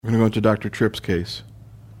We're going to go into Dr. Tripp's case.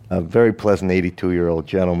 A very pleasant 82-year-old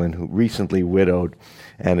gentleman who recently widowed,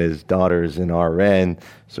 and his daughter is an RN.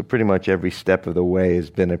 So pretty much every step of the way has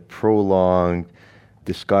been a prolonged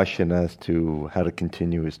discussion as to how to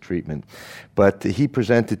continue his treatment. But he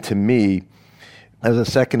presented to me as a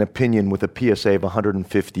second opinion with a PSA of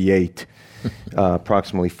 158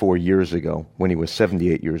 approximately 4 years ago when he was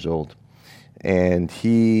 78 years old. And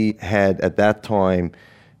he had, at that time,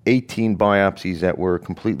 18 biopsies that were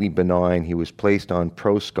completely benign. He was placed on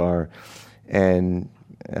Proscar, and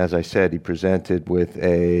as I said, he presented with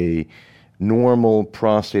a normal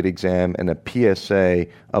prostate exam and a PSA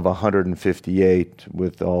of 158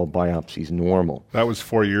 with all biopsies normal. That was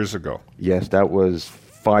 4 years ago. Yes, that was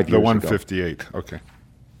 5 years ago. The 158, okay.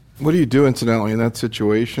 What do you do, incidentally, in that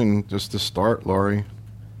situation, just to start, Laurie?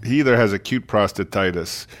 He either has acute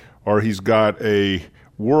prostatitis or he's got a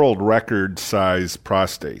world record size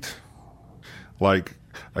prostate, like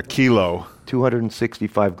a kilo.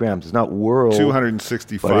 265 grams. It's not world.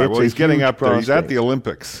 265. Well, he's getting up there. He's at the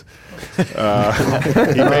Olympics. He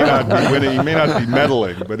may not be winning. He may not be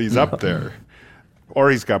medaling, but he's up there.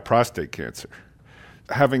 Or he's got prostate cancer.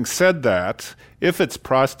 Having said that, if it's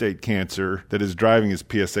prostate cancer that is driving his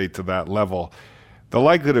PSA to that level, the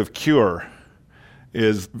likelihood of cure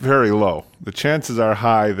is very low. The chances are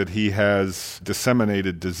high that he has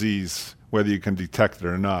disseminated disease, whether you can detect it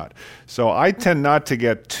or not. So I tend not to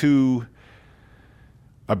get too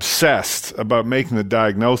obsessed about making the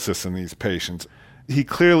diagnosis in these patients. He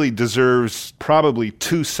clearly deserves probably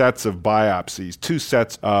 2 sets of biopsies, 2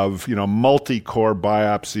 sets of, multi-core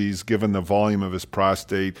biopsies given the volume of his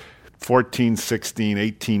prostate, 14, 16,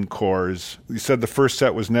 18 cores. You said the first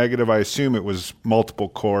set was negative. I assume it was multiple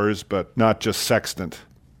cores, but not just sextant.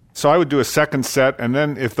 So I would do a second set, and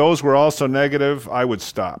then if those were also negative, I would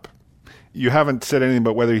stop. You haven't said anything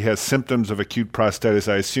about whether he has symptoms of acute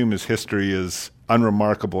prostatitis. I assume his history is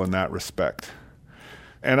unremarkable in that respect.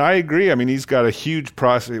 And I agree. I mean, he's got a huge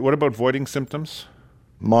prostate. What about voiding symptoms?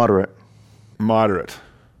 Moderate. Moderate.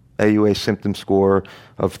 AUA symptom score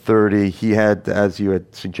of 30. He had, as you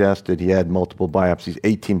had suggested, he had multiple biopsies,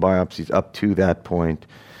 18 biopsies up to that point,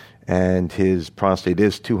 and his prostate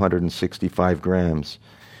is 265 grams.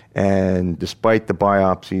 And despite the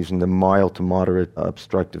biopsies and the mild to moderate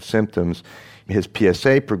obstructive symptoms, his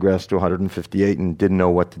PSA progressed to 158 and didn't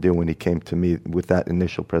know what to do when he came to me with that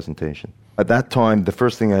initial presentation. At that time, the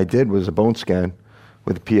first thing I did was a bone scan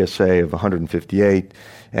with a PSA of 158,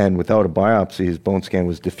 and without a biopsy, his bone scan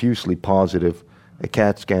was diffusely positive. A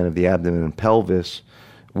CAT scan of the abdomen and pelvis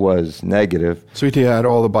was negative. So he had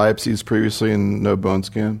all the biopsies previously and no bone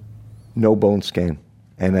scan? No bone scan.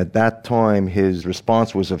 And at that time, his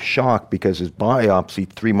response was of shock because his biopsy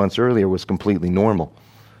 3 months earlier was completely normal.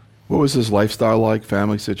 What was his lifestyle like,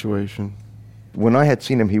 family situation? When I had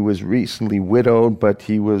seen him, he was recently widowed, but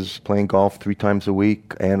he was playing golf 3 times a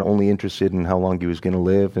week and only interested in how long he was going to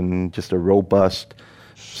live, and just a robust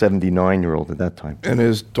 79-year-old at that time. And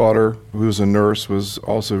his daughter, who was a nurse, was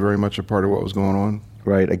also very much a part of what was going on?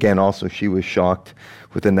 Right. Again, also she was shocked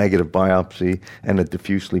with a negative biopsy and a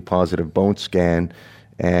diffusely positive bone scan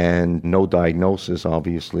and no diagnosis,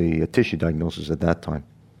 obviously, a tissue diagnosis at that time.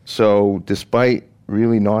 So despite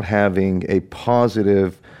really not having a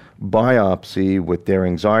positive biopsy with their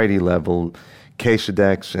anxiety level,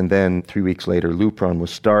 Casodex, and then 3 weeks later, Lupron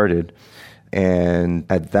was started. And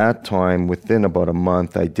at that time, within about a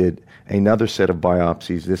month, I did another set of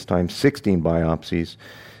biopsies, this time 16 biopsies,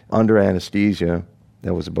 under anesthesia.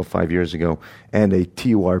 That was about 5 years ago, and a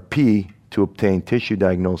TURP to obtain tissue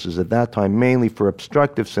diagnosis at that time, mainly for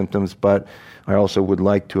obstructive symptoms, but I also would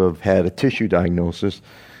like to have had a tissue diagnosis.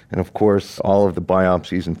 And of course, all of the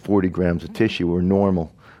biopsies and 40 grams of tissue were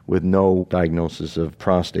normal, with no diagnosis of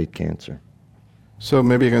prostate cancer. So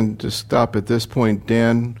maybe I can just stop at this point.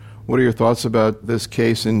 Dan, what are your thoughts about this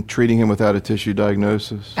case and treating him without a tissue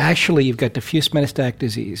diagnosis? Actually, you've got diffuse metastatic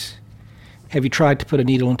disease. Have you tried to put a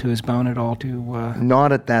needle into his bone at all?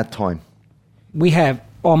 Not at that time. We have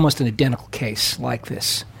almost an identical case like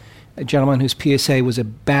this. A gentleman whose PSA was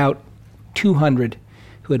about 200,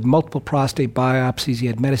 who had multiple prostate biopsies. He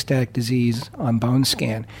had metastatic disease on bone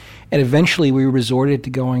scan. And eventually we resorted to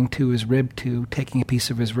going to his rib, to taking a piece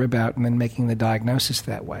of his rib out and then making the diagnosis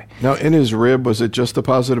that way. Now, in his rib, was it just a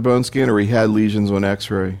positive bone scan, or he had lesions on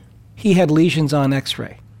X-ray? He had lesions on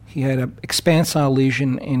X-ray. He had an expansile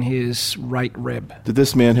lesion in his right rib. Did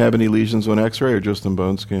this man have any lesions on X-ray or just on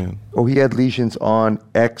bone scan? Oh, he had lesions on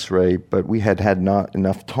X-ray, but we had not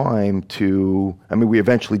enough time to... we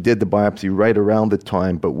eventually did the biopsy right around the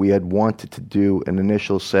time, but we had wanted to do an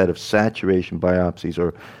initial set of saturation biopsies,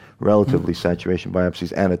 or relatively saturation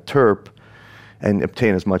biopsies, and a TURP. and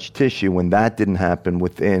obtain as much tissue. When that didn't happen,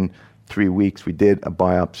 within 3 weeks, we did a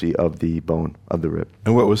biopsy of the bone of the rib.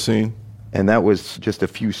 And what was seen? And that was just a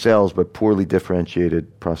few cells, but poorly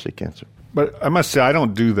differentiated prostate cancer. But I must say, I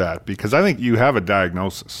don't do that because I think you have a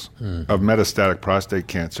diagnosis of metastatic prostate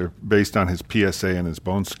cancer based on his PSA and his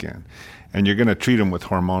bone scan, and you're going to treat him with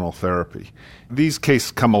hormonal therapy. These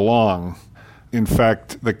cases come along. In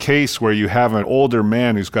fact, the case where you have an older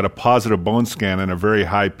man who's got a positive bone scan and a very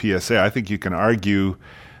high PSA, I think you can argue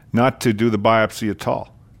not to do the biopsy at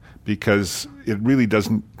all because it really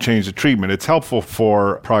doesn't change the treatment. It's helpful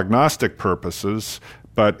for prognostic purposes,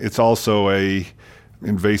 but it's also a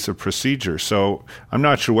invasive procedure. So I'm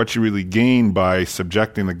not sure what you really gain by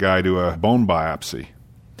subjecting the guy to a bone biopsy.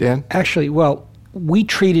 Dan? Actually, well, we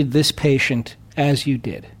treated this patient as you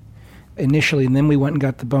did initially, and then we went and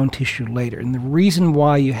got the bone tissue later. And the reason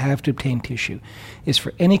why you have to obtain tissue is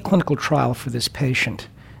for any clinical trial for this patient,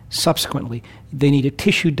 subsequently, they need a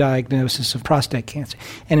tissue diagnosis of prostate cancer.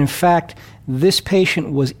 And in fact, this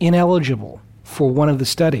patient was ineligible for one of the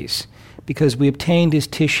studies because we obtained his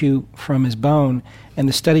tissue from his bone, and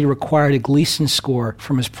the study required a Gleason score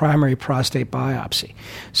from his primary prostate biopsy.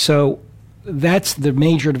 So that's the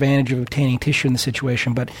major advantage of obtaining tissue in the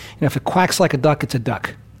situation. But if it quacks like a duck, it's a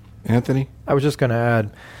duck. Anthony? I was just going to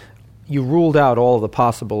add, you ruled out all of the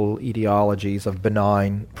possible etiologies of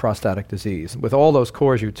benign prostatic disease. With all those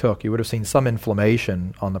cores you took, you would have seen some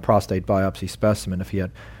inflammation on the prostate biopsy specimen if he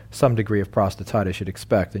had some degree of prostatitis you'd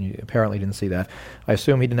expect, and you apparently didn't see that. I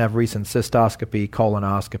assume he didn't have recent cystoscopy,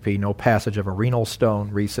 colonoscopy, no passage of a renal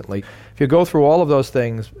stone recently. If you go through all of those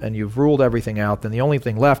things and you've ruled everything out, then the only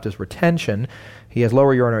thing left is retention. He has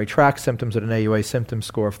lower urinary tract symptoms at an AUA symptom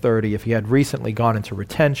score of 30. If he had recently gone into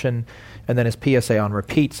retention and then his PSA on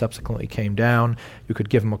repeat subsequently came down, you could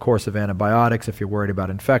give him a course of antibiotics if you're worried about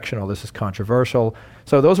infection. Oh, this is controversial.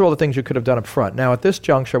 So those are all the things you could have done up front. Now, at this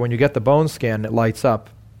juncture, when you get the bone scan, it lights up,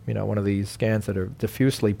 one of these scans that are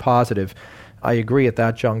diffusely positive. I agree at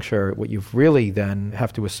that juncture, what you've really then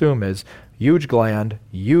have to assume is huge gland,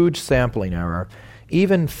 huge sampling error.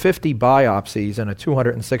 Even 50 biopsies in a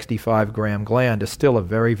 265-gram gland is still a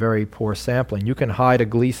very, very poor sampling. You can hide a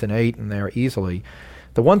Gleason 8 in there easily.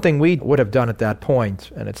 The one thing we would have done at that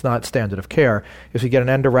point, and it's not standard of care, is we get an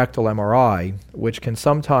endorectal MRI, which can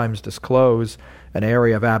sometimes disclose an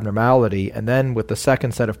area of abnormality, and then with the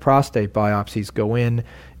second set of prostate biopsies go in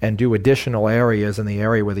and do additional areas in the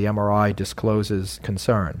area where the MRI discloses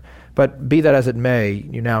concern. But be that as it may,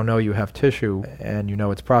 you now know you have tissue and you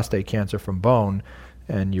know it's prostate cancer from bone,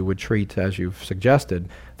 and you would treat as you've suggested.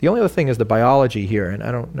 The only other thing is the biology here, and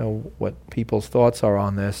I don't know what people's thoughts are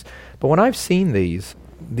on this, but when I've seen these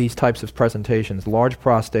types of presentations, large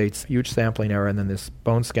prostates, huge sampling error, and then this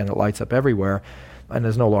bone scan that lights up everywhere, and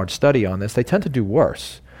there's no large study on this, they tend to do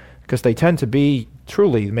worse because they tend to be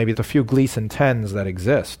truly maybe the few Gleason 10s that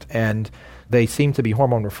exist, and they seem to be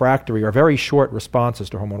hormone refractory or very short responses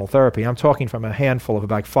to hormonal therapy. I'm talking from a handful of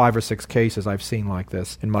about 5 or 6 cases I've seen like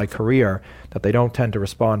this in my career, that they don't tend to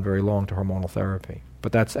respond very long to hormonal therapy.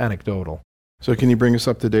 But that's anecdotal. So can you bring us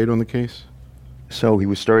up to date on the case? So he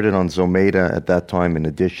was started on Zometa at that time in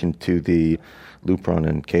addition to the Lupron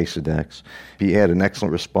and Casodex. He had an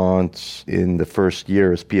excellent response in the first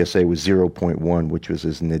year. His PSA was 0.1, which was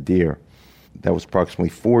his nadir. That was approximately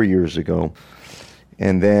 4 years ago.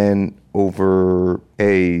 And then over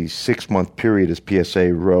a 6-month period, his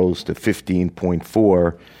PSA rose to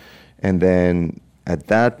 15.4. And then at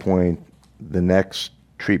that point, the next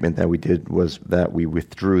treatment that we did was that we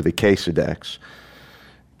withdrew the Casodex.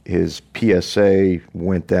 His PSA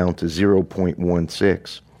went down to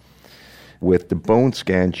 0.16, with the bone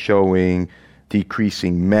scan showing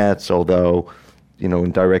decreasing METs, although,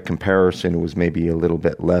 in direct comparison, it was maybe a little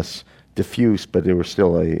bit less diffuse, but there was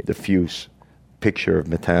still a diffuse picture of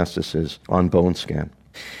metastasis on bone scan.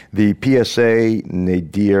 The PSA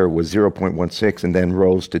nadir was 0.16 and then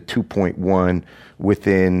rose to 2.1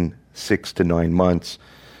 within 6 to 9 months.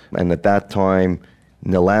 And at that time,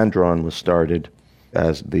 Nilandron was started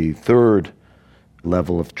as the third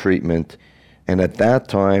level of treatment. And at that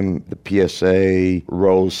time, the PSA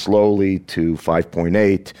rose slowly to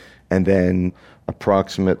 5.8, and then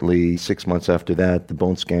approximately 6 months after that, the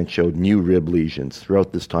bone scan showed new rib lesions.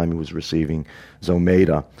 Throughout this time, he was receiving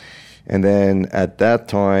Zometa. And then at that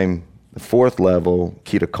time, the fourth level,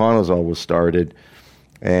 ketoconazole was started,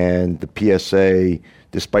 and the PSA,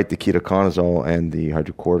 despite the ketoconazole and the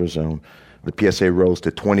hydrocortisone, the PSA rose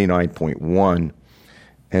to 29.1.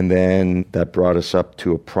 And then that brought us up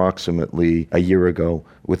to approximately a year ago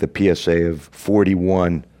with a PSA of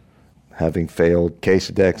 41, having failed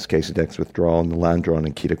Casodex withdrawal, Nilandron,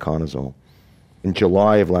 and ketoconazole. In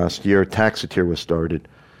July of last year, Taxotere was started,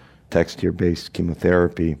 Taxotere-based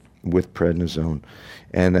chemotherapy with prednisone.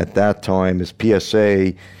 And at that time, his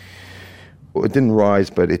PSA, well, it didn't rise,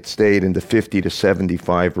 but it stayed in the 50 to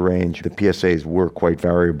 75 range. The PSAs were quite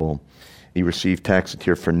variable. He received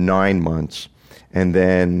Taxotere for 9 months, and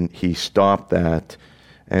then he stopped that.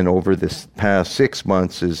 And over this past 6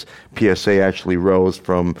 months, his PSA actually rose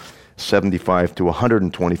from 75 to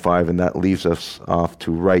 125, and that leaves us off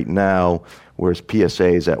to right now, where his PSA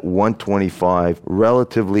is at 125,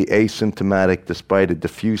 relatively asymptomatic despite a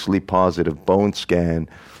diffusely positive bone scan,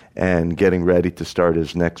 and getting ready to start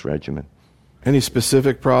his next regimen. Any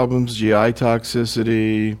specific problems, GI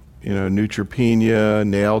toxicity, neutropenia,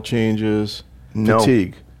 nail changes,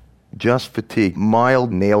 fatigue? No, just fatigue,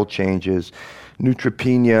 mild nail changes.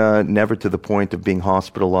 Neutropenia, never to the point of being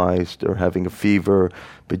hospitalized or having a fever,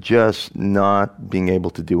 but just not being able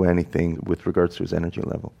to do anything with regards to his energy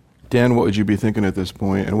level. Dan, what would you be thinking at this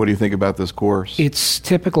point, and what do you think about this course? It's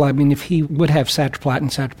typical. I mean, if he would have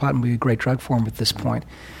satroplatin would be a great drug for him at this point.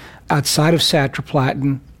 Outside of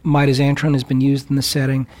satroplatin, mitoxantrone has been used in the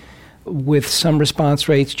setting with some response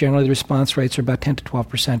rates. Generally, the response rates are about 10 to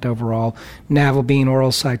 12% overall. Navalbine, oral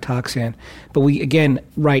Cytoxan. But we, again,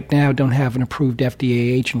 right now don't have an approved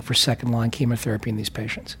FDA agent for second-line chemotherapy in these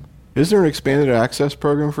patients. Is there an expanded access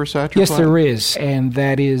program for satroplatin? Yes, there is, and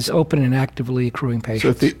that is open and actively accruing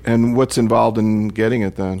patients. And what's involved in getting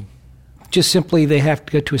it then? Just simply they have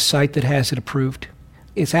to go to a site that has it approved.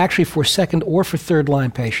 It's actually for second or for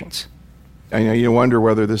third-line patients. I know you wonder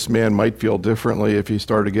whether this man might feel differently if he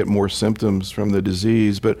started to get more symptoms from the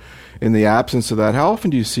disease, but in the absence of that, how often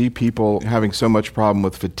do you see people having so much problem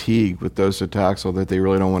with fatigue with docetaxel that they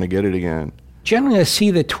really don't want to get it again? Generally, I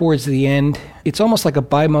see that towards the end, it's almost like a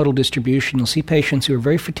bimodal distribution. You'll see patients who are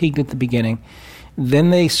very fatigued at the beginning, then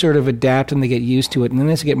they sort of adapt and they get used to it, and then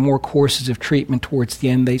as they get more courses of treatment towards the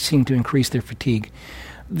end, they seem to increase their fatigue.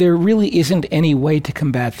 There really isn't any way to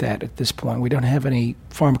combat that at this point. We don't have any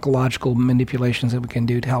pharmacological manipulations that we can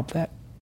do to help that.